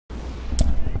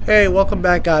Hey, welcome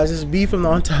back, guys. This is B from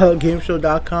the Untitled Game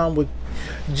Show.com with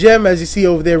Jem, as you see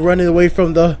over there, running away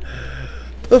from the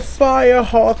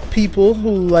Firehawk people who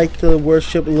like to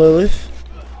worship Lilith.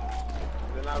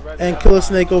 And Killer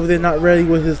Snake over there not ready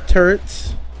with his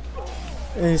turrets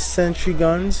and his sentry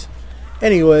guns.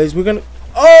 Anyways, we're gonna...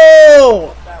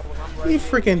 Oh! He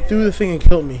freaking threw the thing and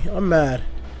killed me. I'm mad.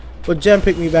 But Jem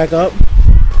picked me back up.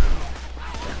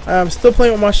 I'm still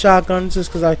playing with my shotguns just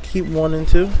because I keep wanting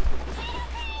to.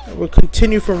 We'll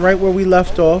continue from right where we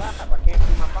left off.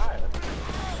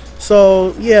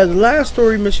 So yeah, the last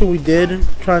story mission we did,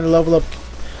 trying to level up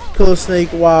Killer Snake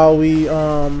while we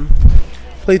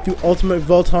played through Ultimate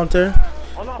Vault Hunter.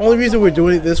 Only reason we're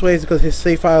doing it this way is because his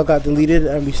save file got deleted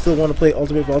and we still want to play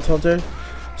Ultimate Vault Hunter.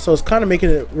 So it's kind of making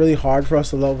it really hard for us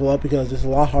to level up because it's a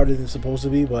lot harder than it's supposed to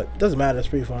be, but it doesn't matter, it's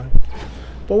pretty fun.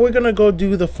 But we're gonna go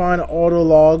do the final auto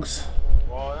logs.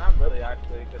 Well, not really actually.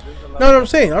 No, I'm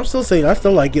saying, I'm still saying, I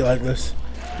still like it like this.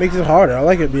 Makes it harder. I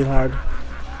like it being hard.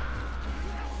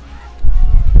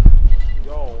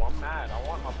 Yo, I'm mad. I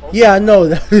want my profile. Yeah, I know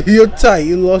that. You're tight.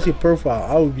 You lost your profile.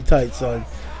 I would be tight, son.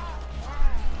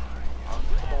 I'm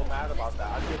so mad about that.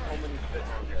 I did so many shit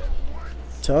on there.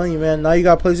 Telling you, man. Now you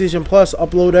got PlayStation Plus.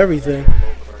 Upload everything.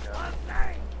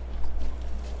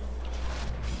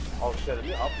 Oh shit! Let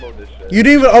me upload this shit. You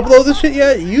didn't even upload this shit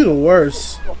yet? You the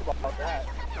worst. Talk about that.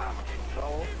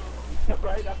 No.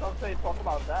 Right? That's what I'm saying. Talk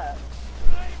about that.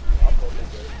 Upload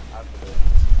this shit.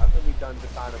 After we done the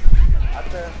kind of.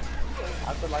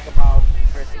 After like about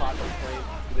 3 o'clock of playing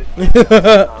this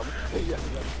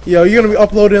shit. Yo, you're gonna be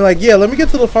uploading like, yeah, let me get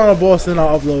to the final boss and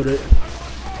I'll upload it.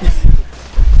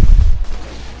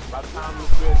 By the time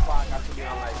it's 3 o'clock, I should be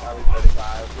on like every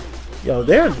 35. Yo,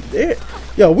 they're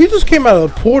yo, we just came out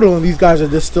of the portal and these guys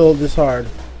are still this hard.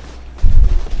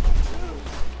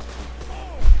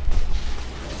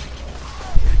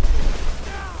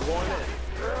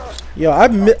 Yo,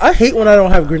 I hate when I don't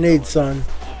have grenades, son.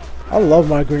 I love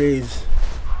my grenades.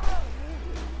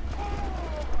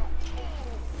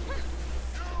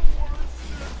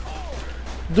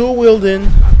 Dual wielding.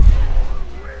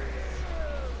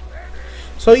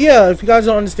 So yeah, if you guys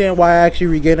don't understand why I actually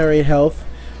regenerate health,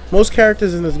 most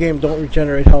characters in this game don't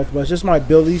regenerate health, but it's just my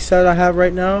ability set I have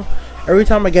right now. Every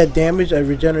time I get damaged, it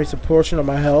regenerates a portion of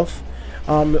my health.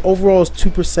 Overall is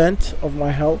 2% of my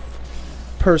health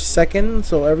per second,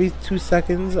 so every 2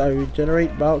 seconds I regenerate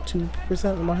about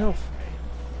 2% of my health.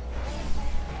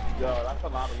 Yo, that's a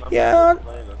lot of numbers. Yeah.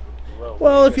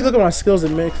 Well, if you look at my skills,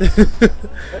 it makes it. So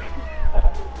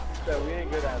we ain't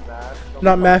good at math.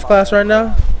 Not math class right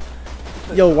now.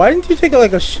 Yo, why didn't you take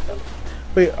like a?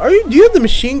 Wait, do you have the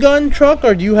machine gun truck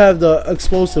or do you have the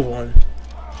explosive one?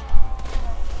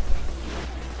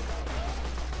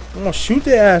 I'm gonna shoot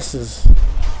their asses.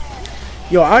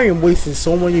 Yo, I am wasting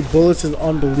so many bullets, it's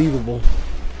unbelievable.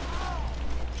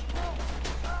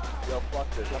 Yo,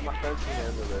 fuck this. I'm not fencing the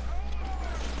end of it.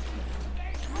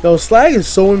 Yo, slag is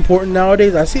so important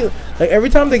nowadays. I see, like every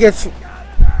time they get, Yo,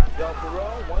 for real,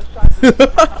 one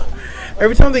shot.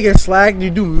 every time they get slagged, you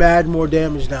do mad more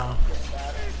damage now.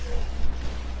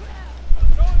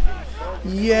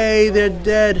 Yay, they're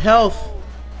dead. Health.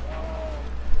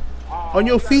 On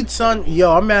your feet, son.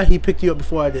 Yo, I'm mad he picked you up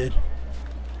before I did.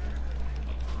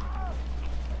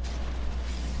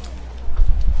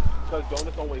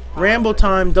 Rambo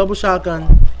time, double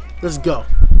shotgun. Let's go.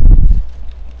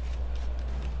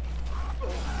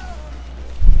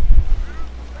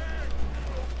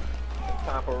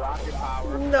 Time for rocket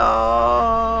power.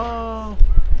 No.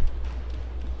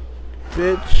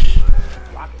 Bitch.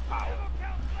 Rocket power.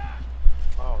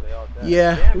 Oh, they all dead.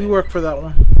 Yeah, damn we it. work for that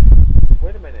one.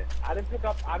 Wait a minute. I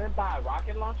didn't buy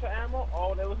rocket launcher ammo?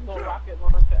 Oh, there was no rocket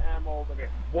launcher ammo over there.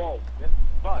 Whoa, this is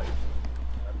fun.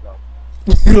 Let's go.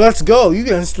 Let's go. You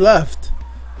guys left.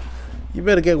 You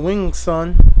better get wings,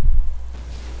 son.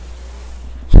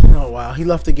 Oh, wow. He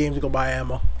left the game to go buy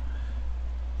ammo.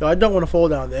 Yo, I don't want to fall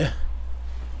down there.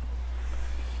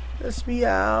 Let's be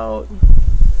out.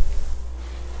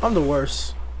 I'm the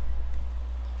worst.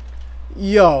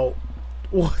 Yo.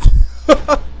 What?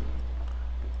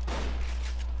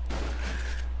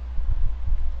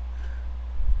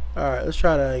 Alright, let's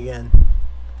try that again.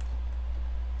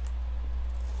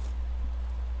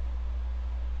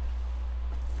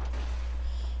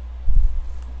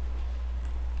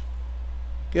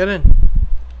 Get in.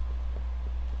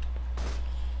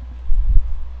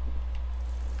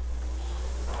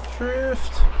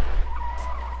 Drift.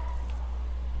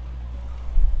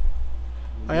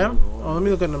 I am? Oh, let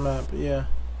me look at the map. Yeah.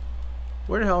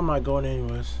 Where the hell am I going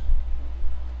anyways?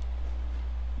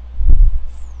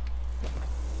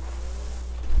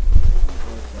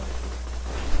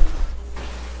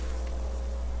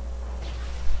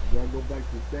 go back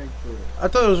to Sanctuary. I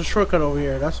thought it was a shortcut over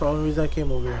here. That's the only reason I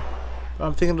came over here.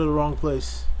 I'm thinking of the wrong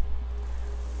place.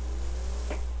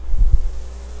 I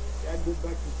go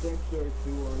back to Sanctuary to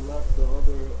unlock the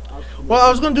other option. Well, I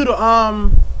was gonna do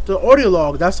the audio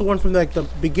log. That's the one from like the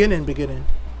beginning. But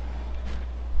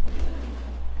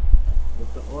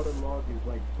the audio log is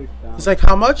like 6,000. It's like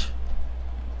how much?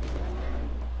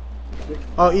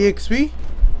 Oh, EXP?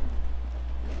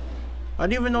 I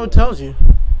didn't even know it tells you.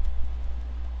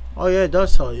 Oh yeah, it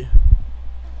does tell you.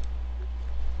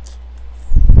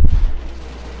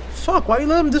 Fuck, why you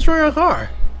let him destroy your car?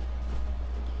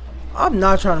 I'm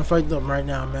not trying to fight them right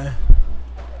now, man.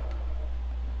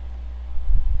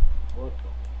 What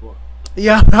the fuck?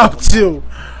 Yeah, I'm out too.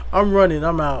 I'm running,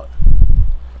 I'm out.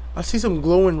 I see some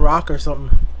glowing rock or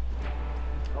something.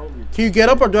 Can you get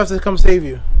up or do I have to come save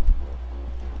you?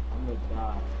 I'm gonna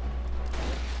die.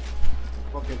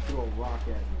 Fucking threw a rock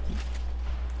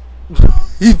at me.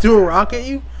 He threw a rock at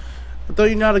you? I thought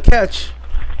you knew how to catch.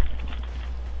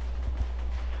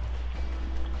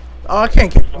 Oh, I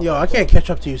can't catch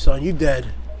up to you, son. You dead.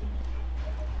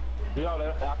 Yo, they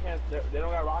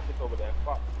don't got rockets over there.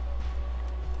 Fuck.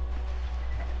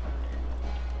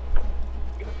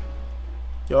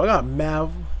 Yo, I got mad.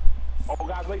 Oh,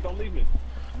 guys, wait, don't leave me.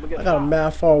 I got a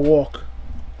mad far walk.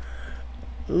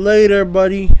 Later,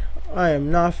 buddy. I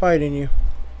am not fighting you.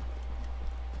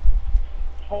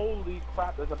 Holy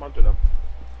crap, there's a bunch of them.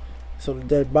 Some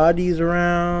dead bodies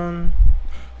around.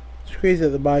 It's crazy that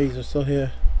the bodies are still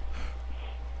here.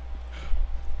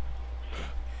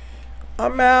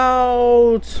 I'm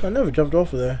out. I never jumped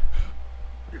off of there.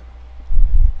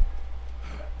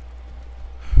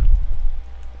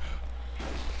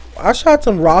 I shot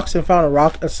some rocks and found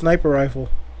a sniper rifle.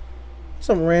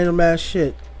 Some random ass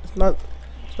shit. It's not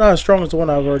as strong as the one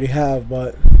I already have,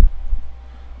 but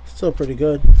it's still pretty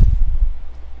good.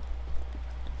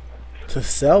 To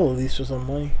sell at least for some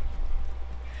money.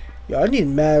 Yeah, I need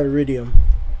mad iridium.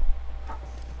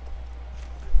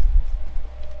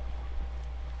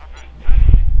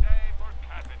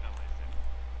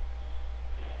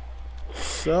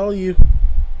 Sell you.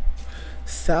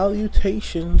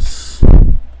 Salutations.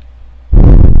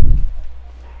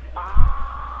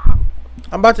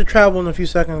 I'm about to travel in a few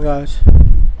seconds, guys.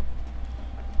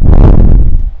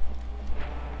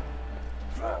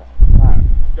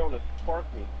 Jonas, spark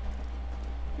me.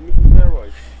 Give me some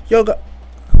steroids. Yo,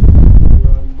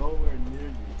 You're nowhere near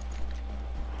me.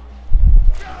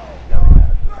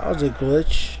 that was a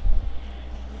glitch.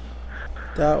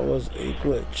 That was a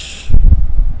glitch.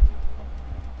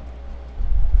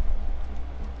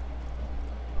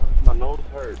 My nose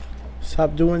hurts.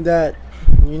 Stop doing that.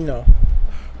 You know.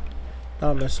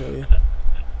 Not messing with you.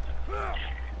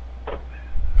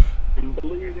 I'm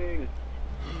bleeding.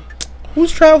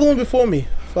 Who's traveling before me?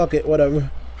 Fuck it, whatever.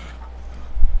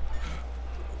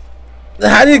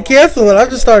 I didn't cancel it. I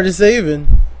just started saving.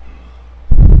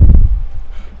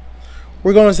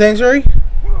 We're going to Sanctuary?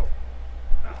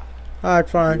 Alright,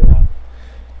 fine. Yeah.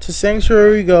 To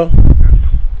Sanctuary we go.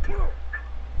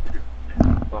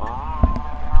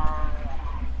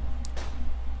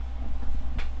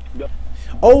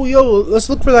 Oh, yo, let's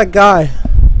look for that guy.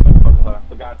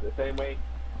 The guy the same way.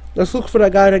 Let's look for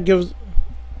that guy that gives.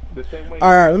 The same way.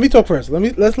 All right, let me talk first.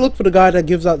 Let's look for the guy that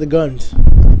gives out the guns.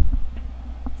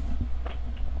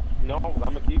 No, I'm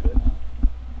gonna keep it.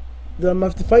 Then I'm gonna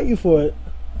have to fight you for it.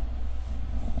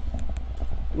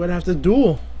 We're gonna have to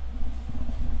duel.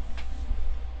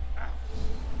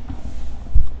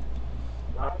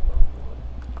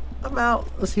 I'm out.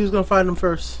 Let's see who's gonna find him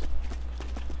first.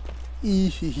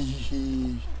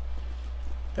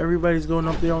 Everybody's going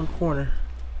up their own corner.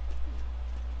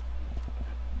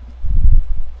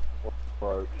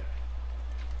 Right.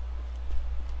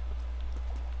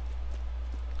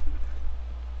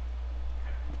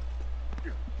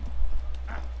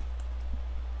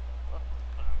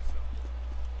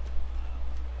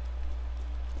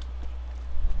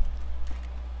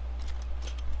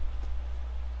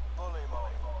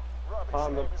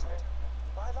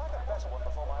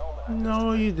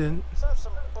 No, you didn't. Serve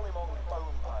some bullymong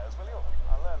bone pies, will you?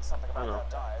 I'll learn something about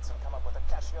their diets and come up with a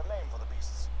catchier name for the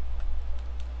beasts.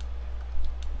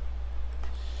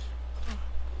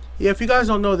 Yeah, if you guys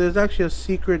don't know, there's actually a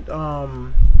secret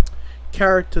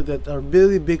character that a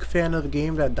really big fan of the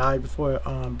game that died before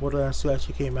Borderlands 2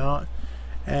 actually came out,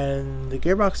 and the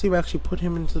Gearbox team actually put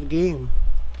him into the game,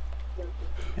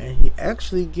 and he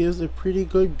actually gives a pretty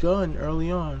good gun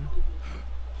early on.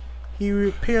 He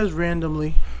repairs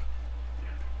randomly,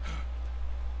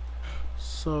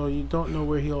 so you don't know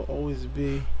where he'll always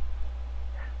be.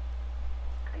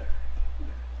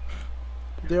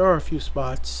 There are a few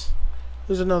spots.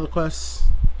 Here's another quest.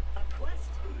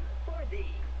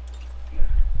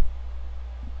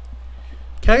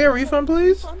 Can I get a refund,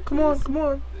 please? Come on, come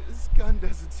on. This gun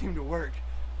doesn't seem to work.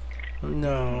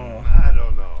 No. I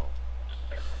don't know.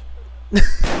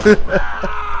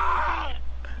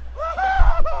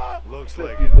 Looks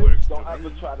like it works. Don't ever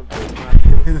try to break my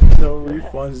No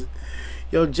refunds.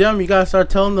 Yo, Jim, you gotta start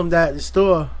telling them that at the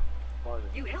store.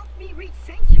 You helped me reach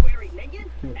sanctuary, minion,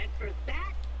 and for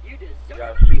that, you deserve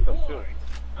a reward.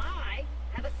 I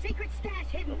have a secret stash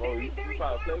hidden very, very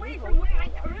far away from where I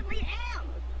currently am.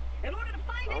 In order to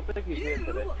find it, you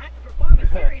will have to perform a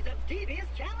series of devious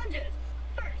challenges.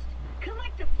 First,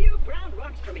 collect a few brown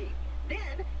rocks for me.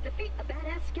 Then, defeat a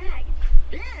badass skag.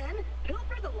 Then,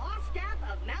 pilfer the lost staff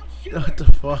of Mount Shooter. What the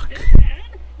fuck?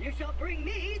 Then, you shall bring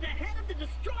me the head of the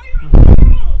destroyer of the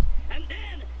world. And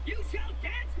then, you shall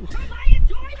dance for my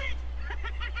enjoyment.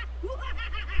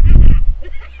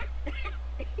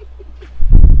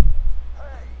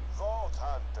 Hey, Vault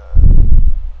Hunter.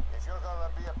 If you're gonna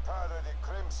be a part of the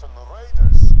Crimson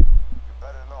Raiders, you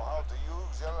better know how to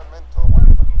use elemental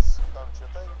weapons, don't you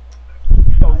think?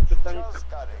 I just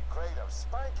got a crate of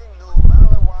spanking new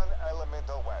Malawan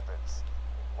elemental weapons.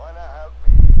 Wanna help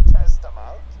me test them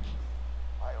out?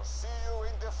 I'll see you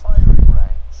in the firing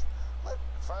range. Look,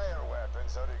 fire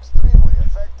weapons are extremely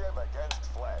effective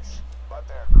against flesh, but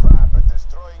they're crap at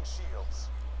destroying shields.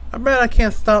 I bet I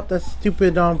can't stop that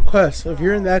stupid quest. If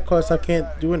you're in that quest, I can't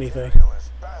do anything.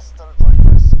 Bastard like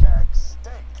a skag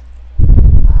steak.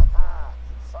 Haha,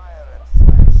 fire and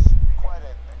flesh. Quite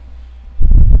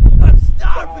in me. I'm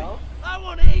starving. I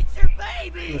want to eat your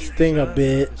baby. Sting a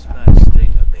bit. This might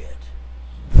sting a bit.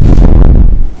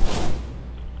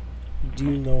 Do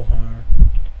no harm.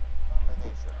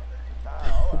 Combination. Now, I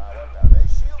don't have a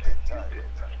shielded target.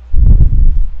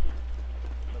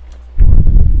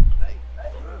 Hey,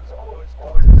 those boys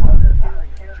caught us out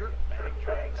carrying jerk bag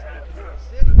trays sneaking in the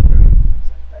city. Looks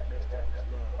like that Mr.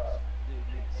 Loves. Dude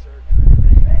needs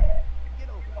surgery. Man, get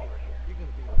over here. You're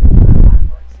gonna be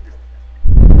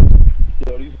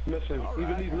Yo, these missions,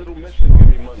 even these little missions give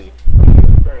me money.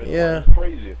 Yeah.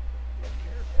 Crazy.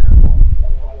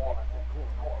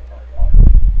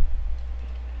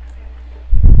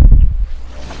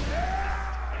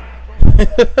 and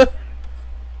a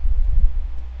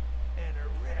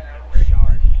real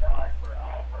shark for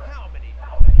how many?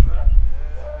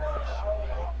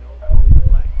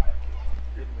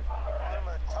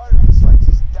 Targets like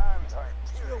these damn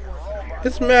Tiberian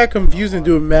It's mad confusing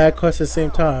doing mad quests at the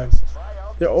same time.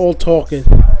 They're all talking.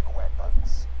 flag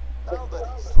weapons. Now that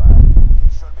he's slapped, he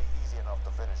should be easy enough to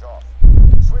finish off.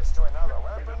 Switch to another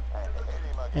weapon and hit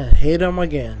him again. And hate them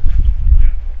again.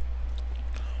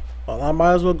 Well, I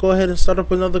might as well go ahead and start up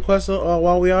another quest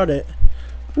while we are at it.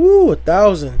 Woo,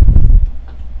 1,000.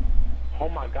 Oh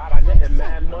my god, I get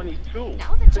mad money too.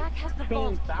 Now that Jack has the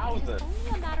vault, it 15,000. is only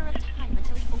a matter of time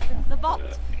until he opens the vault.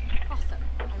 Also,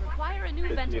 I require a new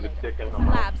Just need a ventilator. dick in This the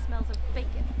mouth. lab smells of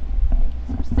bacon.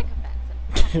 Bacon's for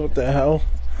sycophants and What the hell?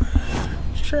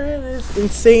 Tran is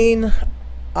insane.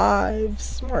 I'm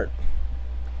smart. To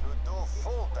do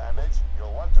full damage,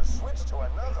 you'll want to switch to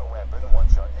another weapon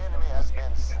once your enemy has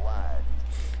been slagged.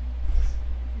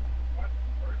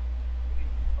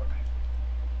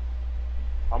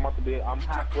 I'm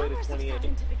halfway to 28.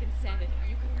 scientific insanity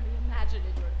you could only imagine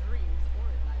in your dreams or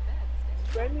in my bed.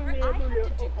 Spending I every had little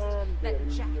deduced that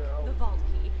Jack, the vault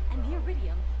key, and the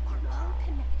iridium are all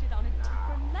connected on a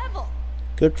different level.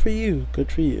 Good for you. Good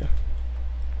for you.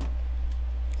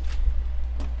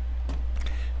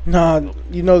 Nah,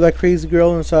 you know that crazy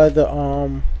girl inside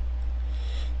the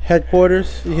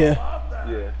headquarters? Yeah.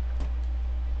 Yeah.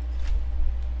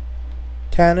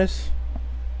 Tannis.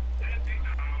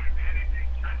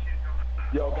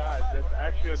 Yo guys, there's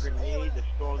actually a grenade that's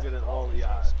stronger than all of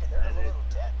y'all. And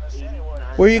it's 89.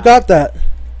 Where you got that?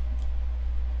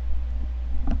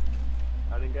 I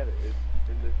didn't get it. It's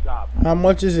in the shop. How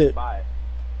much is it? Buy it.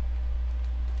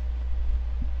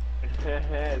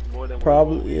 It's more than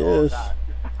Probably we all is. got.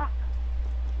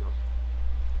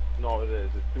 No, it is.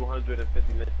 It's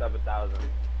 257,000.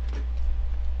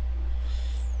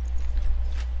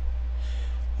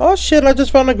 Oh shit, I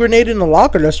just found a grenade in the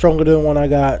locker that's stronger than the one I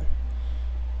got.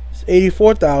 It's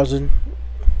 84,000.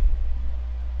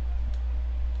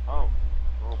 Oh,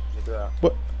 look at that.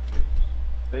 What?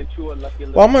 Ain't you a lucky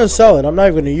Well, I'm gonna sell it. I'm not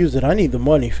even gonna use it. I need the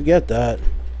money. Forget that.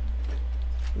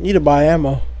 Need to buy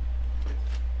ammo.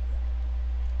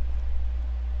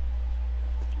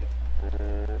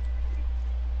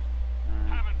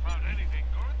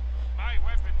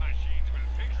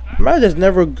 I'm mad there's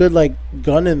never a good like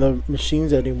gun in the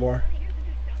machines anymore.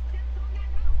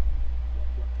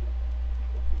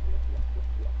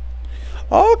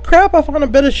 Oh crap! I found a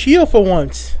better shield for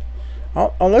once.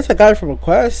 Unless I got it from a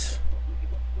quest.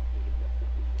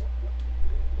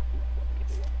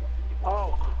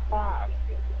 Oh crap!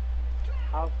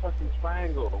 I was fucking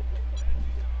triangle.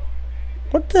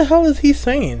 What the hell is he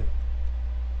saying?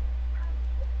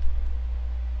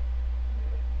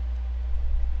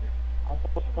 I was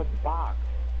supposed to put the box.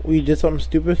 We did something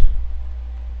stupid.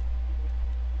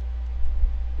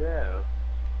 Yeah.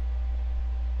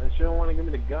 And she don't want to give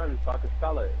me the gun so I could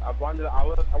sell it. I wanted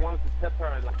to tip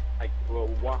her in like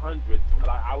 100, but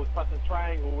I was pressing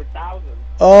triangle with thousands.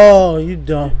 Oh, you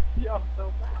dumb. Yo,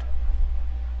 so bad.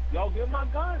 Yo, give my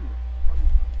gun.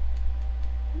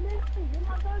 Man, give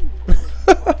my gun.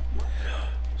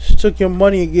 She took your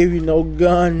money and gave you no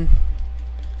gun.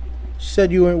 She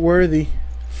said you weren't worthy.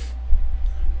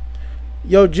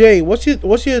 Yo, Jay, what's your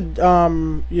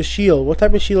shield? What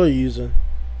type of shield are you using?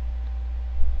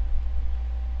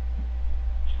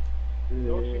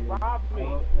 Yo, she robbed me.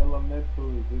 Elemental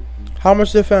resistance. How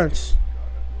much defense?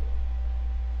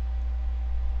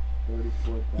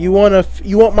 34,000.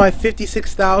 You want my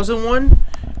 56,000 one?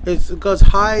 It goes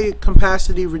high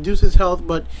capacity, reduces health,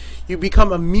 but you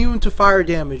become immune to fire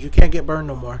damage. You can't get burned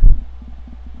no more.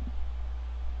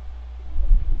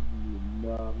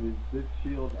 No, this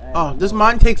shield. Oh, this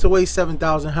mine takes away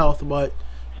 7,000 health, but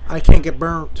I can't get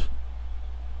burnt.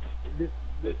 This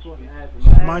one adds.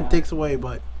 Mine takes away,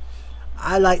 but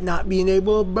I like not being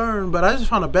able to burn. But I just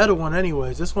found a better one,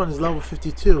 anyways. This one is level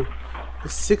 52.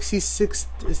 It's 66.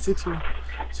 It's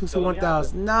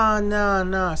 61,000.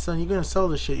 Nah, son. You're gonna sell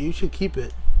this shit. You should keep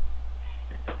it.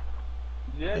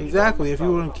 Yeah, Exactly. If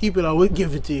you wouldn't keep it, I would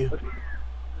give it to you.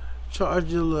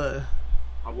 Charge your.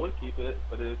 I would keep it,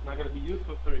 but it's not gonna be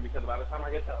useful for me because by the time I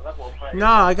get to that level, I'm fighting.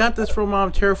 Nah, I got this from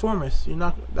Terraformers. You're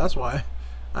not. That's why.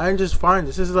 I didn't just find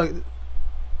this. This is like.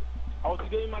 Oh, she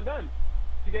gave me my gun.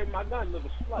 She gave me my gun,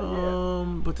 little slut.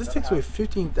 Yeah. But this takes away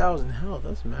 15,000 health.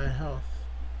 That's mad health.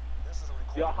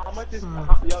 Yo, how much is? You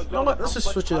know what? Let's just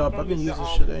switch it up. I've been using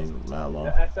this shit ain't mad long.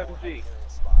 The SMG.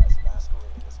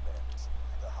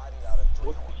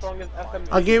 What's the strongest SMG?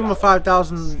 I gave him a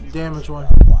 5,000 damage one.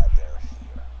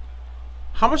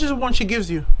 How much is the one she gives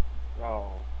you?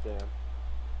 Oh, damn.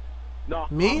 No.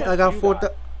 Me? I got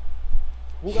 4,000.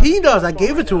 He does. I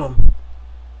gave it to him.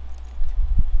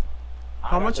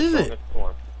 How much is it?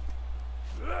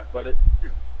 But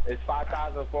it's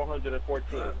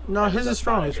 5,414. No, his is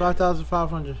strong. It's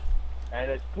 5,500.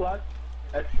 And it's plus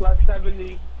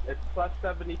 70. It's plus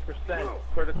 70%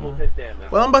 critical hit damage.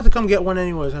 Well, I'm about to come get one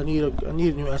anyways. I need a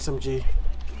new SMG.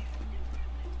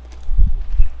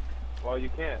 Well, you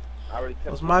can't. I already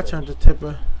tipped. It's my turn to tip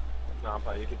her. No, I'm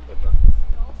fine. You can tip her.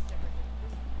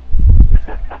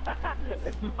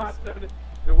 It's my turn.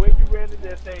 The way you ran in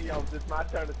there saying, yo, it's my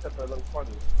turn to tip her, looks funny.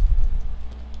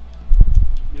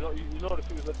 You know that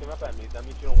she was looking up at me. That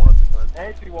means you don't want to, son.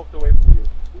 And she walked away from you.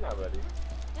 You're not ready.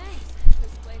 Thanks.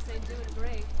 This place ain't doing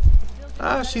great.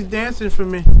 Ah, she's dancing for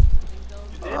me.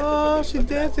 Oh, she's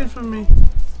dancing for me.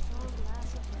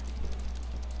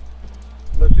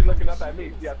 Look, she's looking up at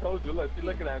me. See, I told you. Look, she's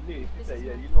looking at me. She said,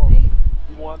 yeah, you know,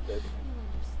 you want this.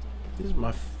 This is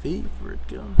my favorite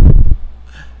gun.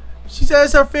 She said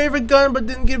it's her favorite gun, but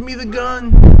didn't give me the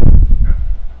gun.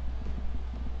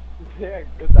 Yeah,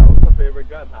 because that was her favorite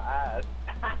gun. I asked.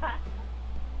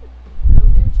 No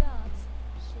new jobs.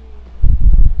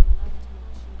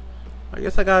 I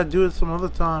guess I gotta do it some other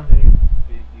time.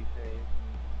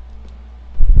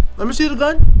 Let me see the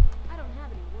gun. I don't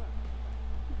have any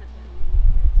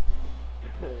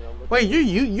work. Wait,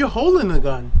 you're holding the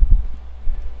gun.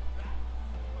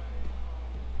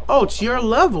 Oh, it's your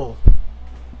level.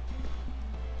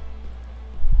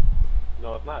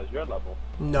 No, it's not. It's your level.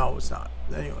 No, it's not.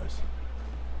 Anyways.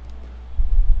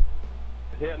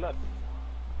 Here, look.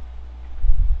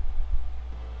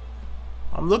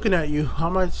 I'm looking at you. How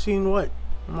am I seeing what?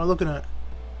 What am I looking at?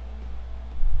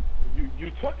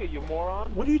 You took it, you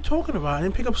moron. What are you talking about? I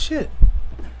didn't pick up shit.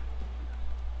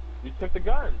 You took the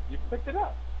gun. You picked it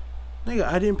up. Nigga,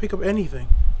 I didn't pick up anything.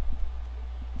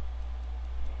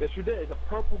 Yes, you did. It's a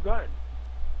purple gun.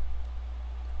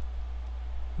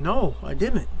 No, I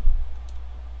didn't.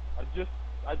 I just,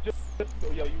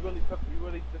 yo, you really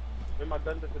just, when my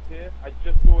gun disappeared, I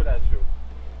just threw it at you.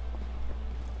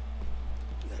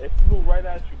 It flew right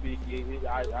at you, BB.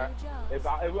 If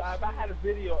I had a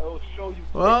video, it would show you.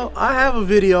 Well, I have a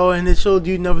video and it showed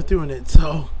you never threw it,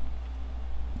 so.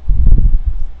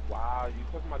 Wow, you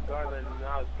took my gun and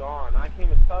now it's gone. I can't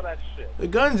even sell that shit. The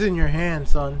gun's in your hand,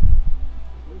 son.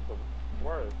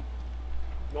 Word.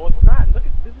 No, it's not. Look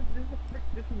at this.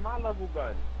 This is my level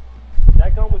gun.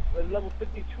 That gun was a level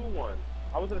 52 one.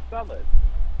 I was gonna sell it.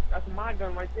 That's my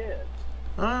gun right there.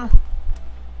 Huh?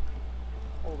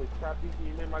 Holy crap, you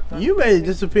made my gun. You made it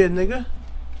disappear, nigga.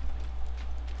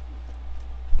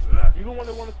 You the one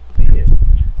that wanted to see it.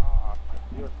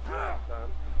 You're a son.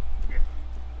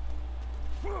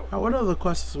 Alright, what other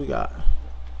questions we got?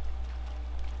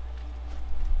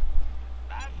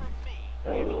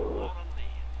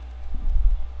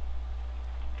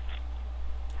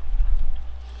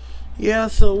 Yeah,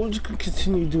 so we're just gonna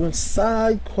continue doing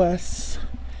side quests.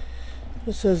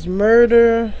 It says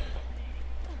murder.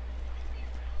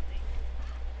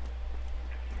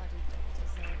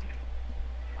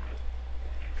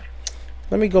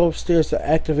 Let me go upstairs to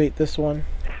activate this one.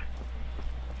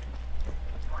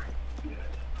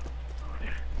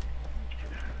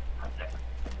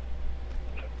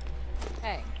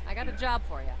 Hey, I got a job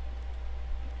for you.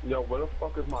 Yo, where the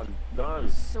fuck is my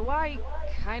gun? So I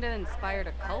kinda inspired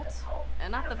a cult,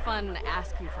 and not the fun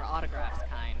ask you for autographs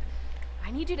kind.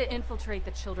 I need you to infiltrate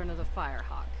the Children of the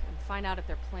Firehawk and find out if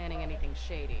they're planning anything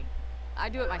shady. I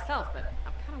do it myself, but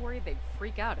I'm kinda worried they'd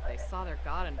freak out if they saw their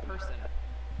god in person.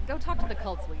 Go talk to the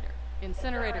cult's leader,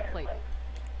 Incinerator Clayton.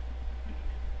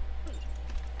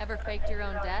 Ever faked your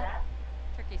own death?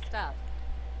 Tricky stuff.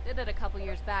 Did it a couple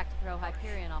years back to throw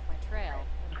Hyperion off my trail,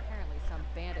 and apparently some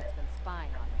bandit's been spying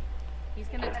on me. He's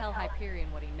gonna tell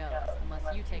Hyperion what he knows,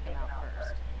 unless you take him out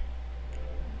first.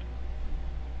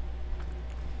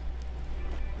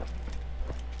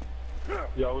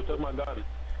 Yo, who took my gun?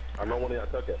 I know one of y'all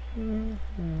took it.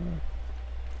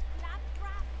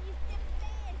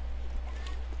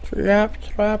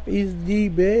 Trap is the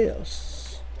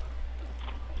best.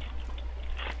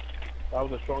 That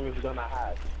was the strongest gun I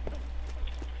had.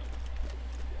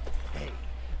 Hey,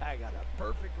 I got a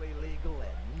perfectly legal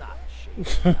and not shady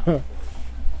mouth.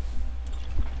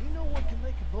 You know what can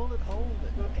make a bullet hole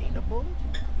that ain't a bullet?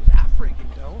 'Cause I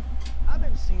freaking don't. I've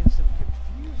been seeing some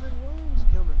confusing wounds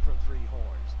coming from Three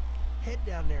Horns. Head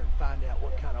down there and find out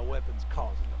what kind of weapon's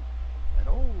causing them. An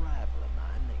old rival of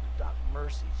mine named Doc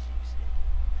Mercy's using it.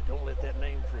 And don't let that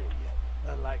name fool you.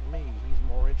 Unlike me, he's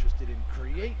more interested in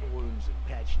creating wounds and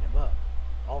patching them up.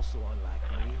 Also,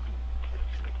 unlike me, he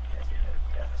actually has no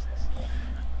glasses.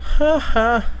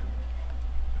 Haha.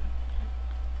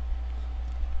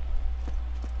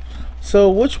 So,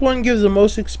 which one gives the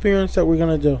most experience that we're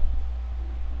gonna do?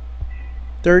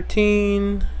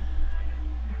 13,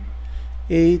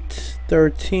 8,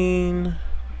 13.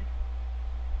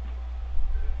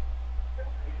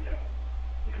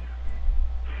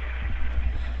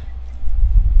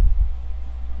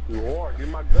 You whore, give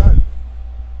me my gun.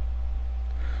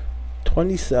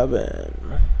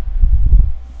 27.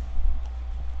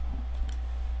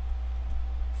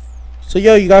 So,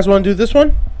 yo, you guys want to do this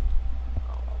one?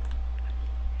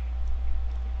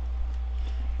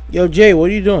 Yo, Jay, what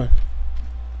are you doing?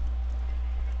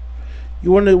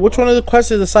 You want to? Which one of the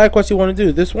quests is the side quest you want to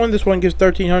do? This one gives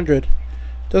 1300.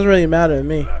 Doesn't really matter to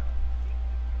me.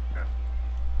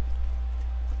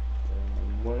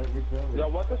 Yo,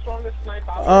 what's the strongest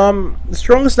sniper? The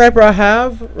strongest sniper I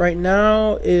have right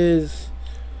now is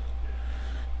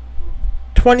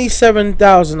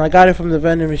 27,000. I got it from the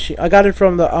vending machine. I got it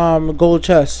from the gold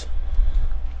chest.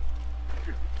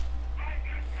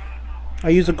 I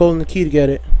used a golden key to get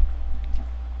it.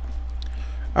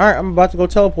 Alright, I'm about to go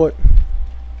teleport.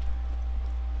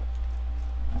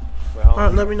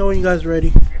 Alright, let me know when you guys are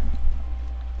ready.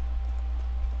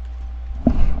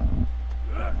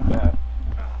 Yeah.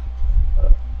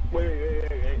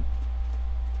 Wait.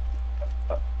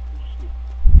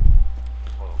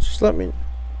 Just let me.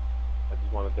 I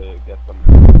just wanted to get some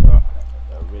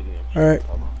radiant. Alright.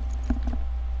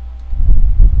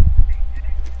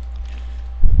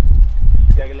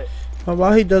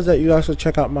 While he does that, you guys will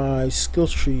check out my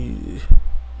skills tree.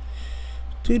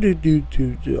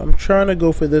 I'm trying to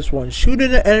go for this one.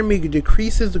 Shooting an enemy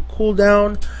decreases the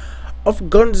cooldown of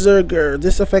Gunzerger.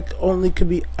 This effect only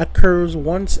occurs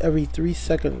once every 3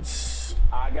 seconds.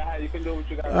 You can do what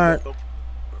you gotta Alright. do.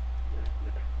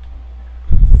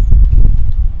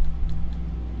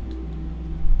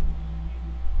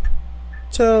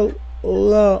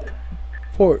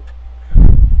 Teleport.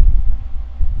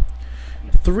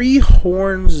 3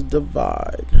 horns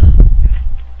divide.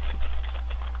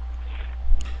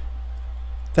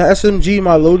 The SMG,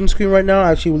 my loading screen right now,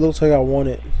 actually looks like I want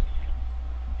it.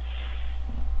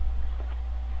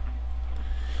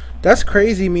 That's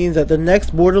crazy. Means that the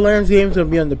next Borderlands game is gonna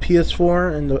be on the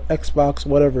PS4 and the Xbox,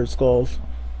 whatever it's called.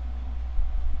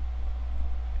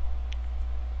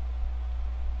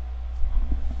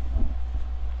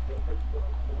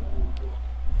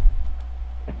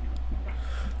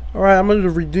 Alright, I'm gonna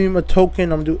redeem a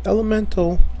token. I'm gonna do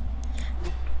elemental.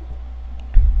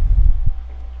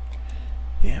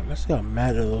 Let's see how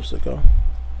mad are those to go.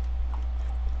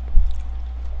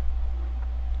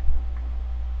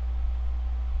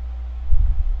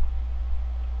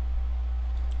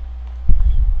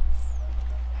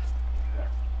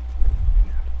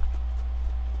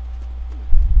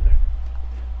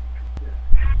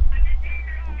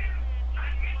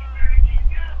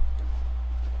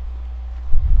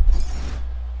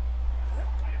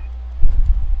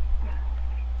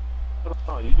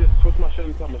 Oh, you just switched my shit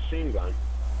into a machine gun.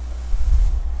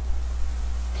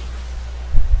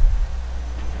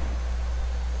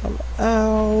 I'm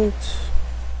out.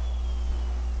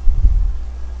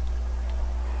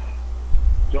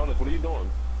 Jonas, what are you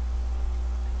doing?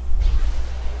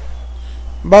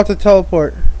 I'm about to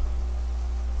teleport. Wait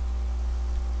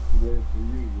for you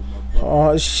with my butt.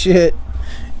 Oh shit.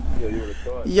 Yeah, you would've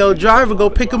thought. Yo, driver, go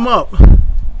pick him up.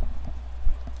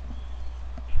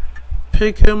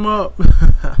 Pick him up.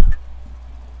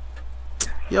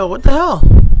 Yo, what the hell?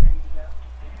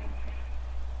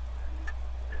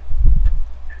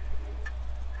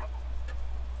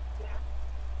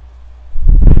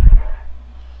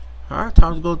 Alright,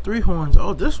 time to go 3 horns.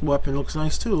 Oh, this weapon looks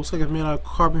nice too. Looks like it's made out of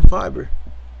carbon fiber.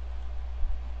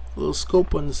 A little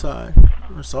scope on the side.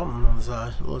 Or something on the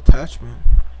side. A little attachment.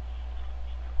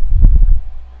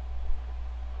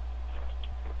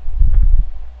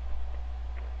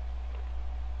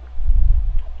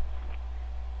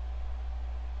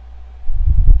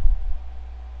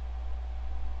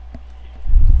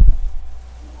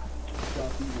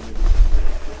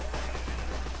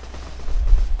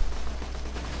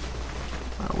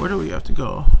 Where do we have to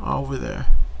go? Over there.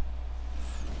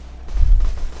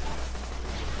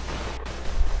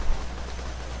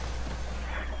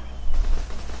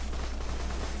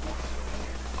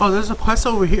 Oh, there's a quest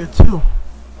over here too.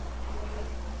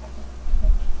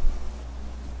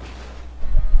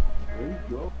 Where you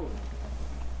go?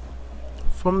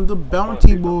 From the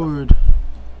bounty board.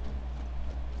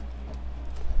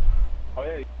 Oh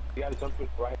yeah, you gotta jump to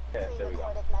right there. There we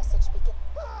go.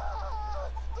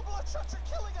 The blood shots are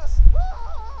killing us!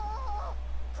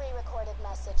 Pre-recorded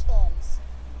message ends.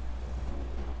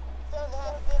 Found the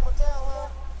Happy Pig Motel, huh?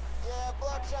 Yeah,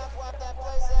 blood shots wiped that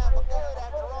place out, but good.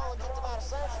 After all, it gets about a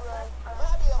century.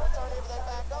 Might be able to turn everything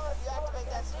back on if you activate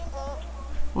that steam pump.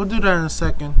 We'll do that in a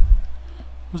second.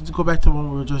 Let's go back to what we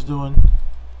were just doing.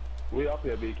 We up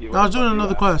here, BK. I was doing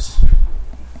another quest.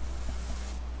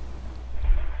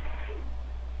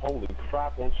 Holy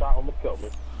crap, one shot almost killed me.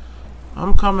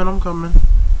 I'm coming, I'm coming.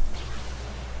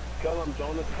 Kill him,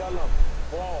 Jonas, kill him.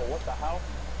 Whoa, what the hell?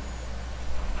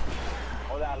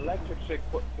 Oh, that electric shit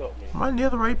killed me. Am I near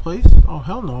the right place? Oh,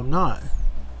 hell no, I'm not.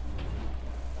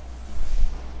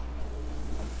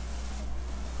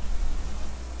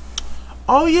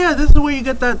 Oh yeah, this is where you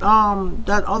get that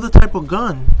that other type of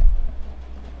gun.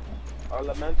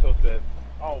 Elemental says,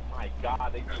 oh my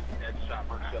god, they just headshot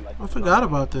my shit like I forgot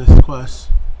about this quest.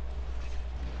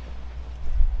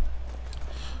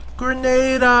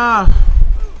 Grenada!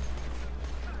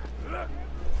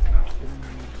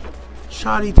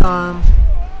 Shoddy time.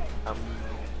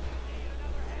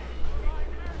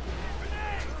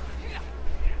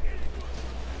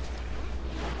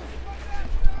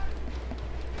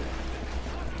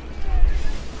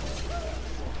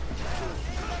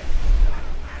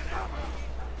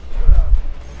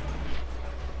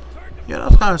 Yeah,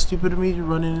 that's kind of stupid of me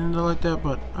running into like that,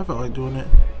 but I felt like doing it.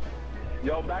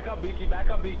 Yo, back up, BK,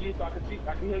 so I can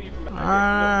hear you from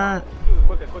Alright.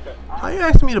 Quicker. How you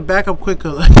asking me to back up quicker?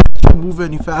 Like, I can't move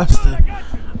any faster.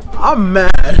 I'm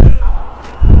mad.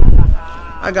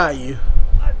 I got you.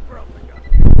 I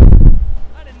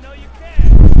didn't know you cared.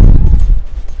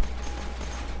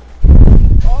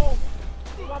 Oh,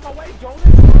 you on my way, Jonas?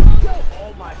 Yo,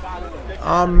 oh my god.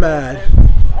 I'm mad.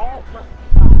 Oh my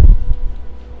god.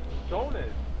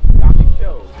 Jonas, got me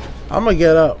killed. I'm gonna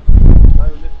get up.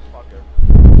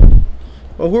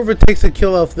 Well, whoever takes the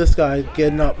kill off this guy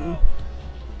getting up.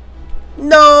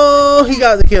 No, he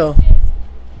got the kill.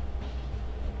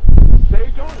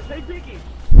 Save Jonas, save Vicky.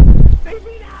 Save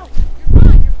me now.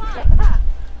 You're fine.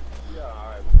 Yeah,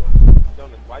 alright, we're going.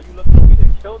 Jonas, why you looking over here?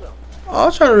 Kill them. I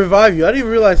was trying to revive you. I didn't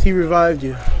even realize he revived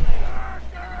you. Oh,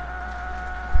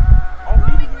 he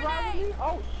was reviving me?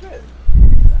 Oh, shit.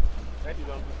 Thank you,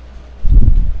 Jonas.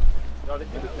 Yo, they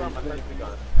keep destroying my sentry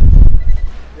gun.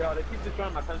 Yo, they keep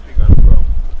destroying my sentry gun, bro.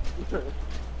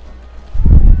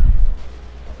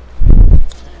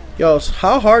 Yo,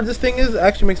 how hard this thing is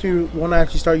actually makes me want to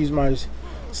actually start using my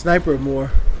sniper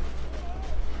more.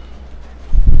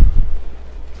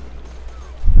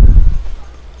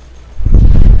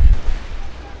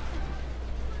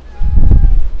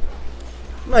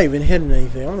 I'm not even hitting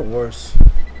anything. I'm the worst.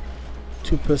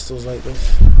 2 pistols like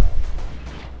this.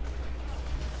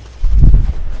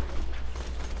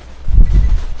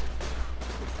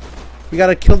 We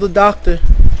gotta kill the doctor.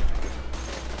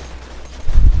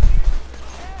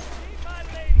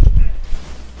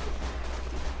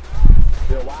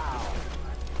 Yeah, wow.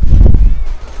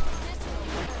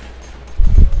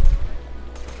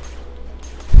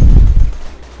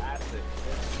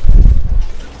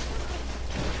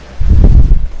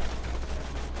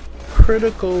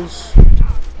 Criticals.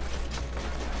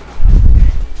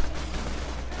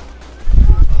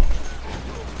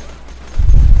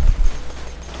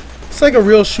 It's like a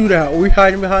real shootout. We're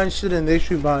hiding behind shit and they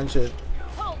shoot behind shit.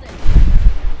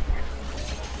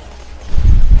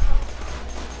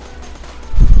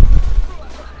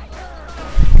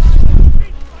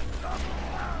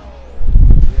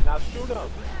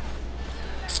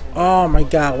 Oh my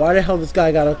god, why the hell this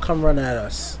guy gotta come run at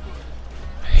us?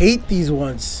 Hate these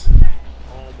ones.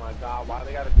 Oh my god, why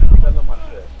they gotta keep guns on my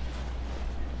shit?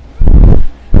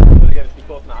 They gotta keep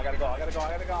close now. I gotta go.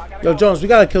 Yo, Jones, we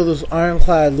gotta kill this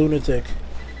ironclad lunatic.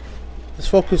 Let's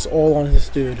focus all on this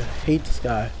dude. I hate this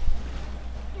guy.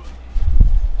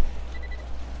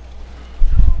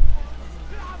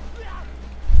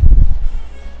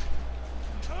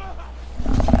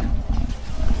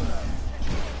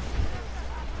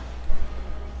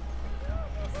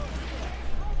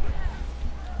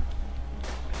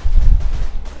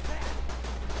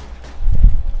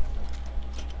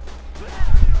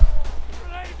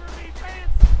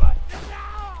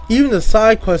 Even the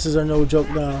side quests are no joke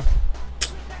now.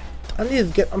 I need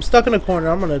to get. I'm stuck in a corner.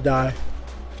 I'm gonna die.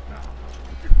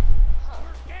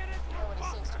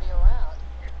 Nobody seems to be around.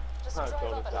 Just drive up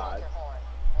and honk your horn.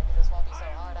 Maybe this won't be so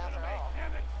hard after all.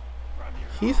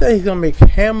 He said he's gonna make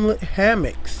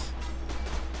hammocks.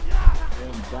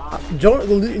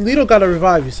 Lito gotta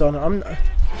revive you, son. I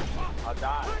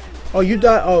died. Oh, you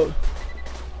died. Oh.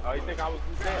 Oh, you think I was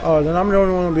dead? Oh, then I'm the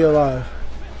only one to be alive.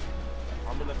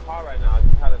 I'm in the car right now. I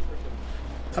just had a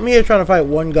freaking. I'm here trying to fight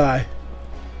one guy.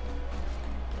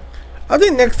 I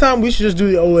think next time we should just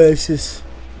do the Oasis.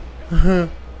 No,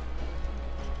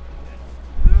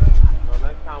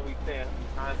 next time we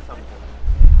find something.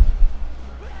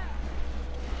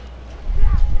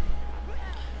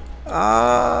 Ah.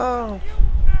 Oh,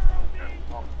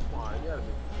 come on. You gotta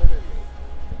be kidding me.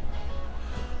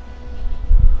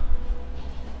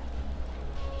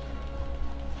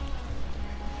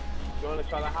 You wanna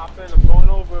try to hop in? I'm going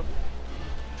over.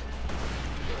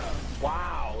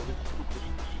 Wow, this is stupid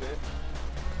shit.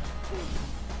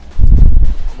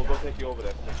 I'm gonna go take you over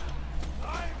there.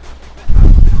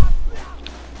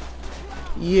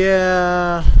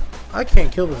 Yeah. I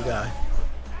can't kill this guy.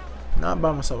 Not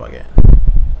by myself again.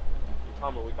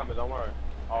 We coming, don't worry.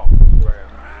 Oh, you're right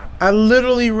here. I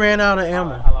literally ran out of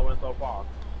ammo. How I went so far.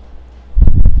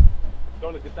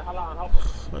 Jonah, get the hell out and help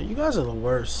us. Oh, you guys are the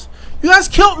worst. You guys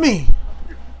killed me!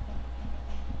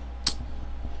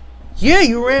 Yeah,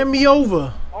 you ran me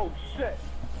over. Oh, shit.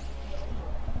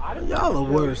 Y'all the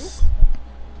worst.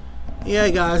 Yeah,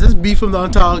 guys, it's B from the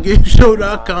Untitled Game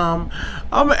Show.com.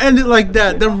 I'm gonna end it like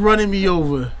that. Them running me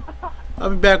over.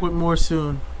 I'll be back with more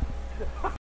soon.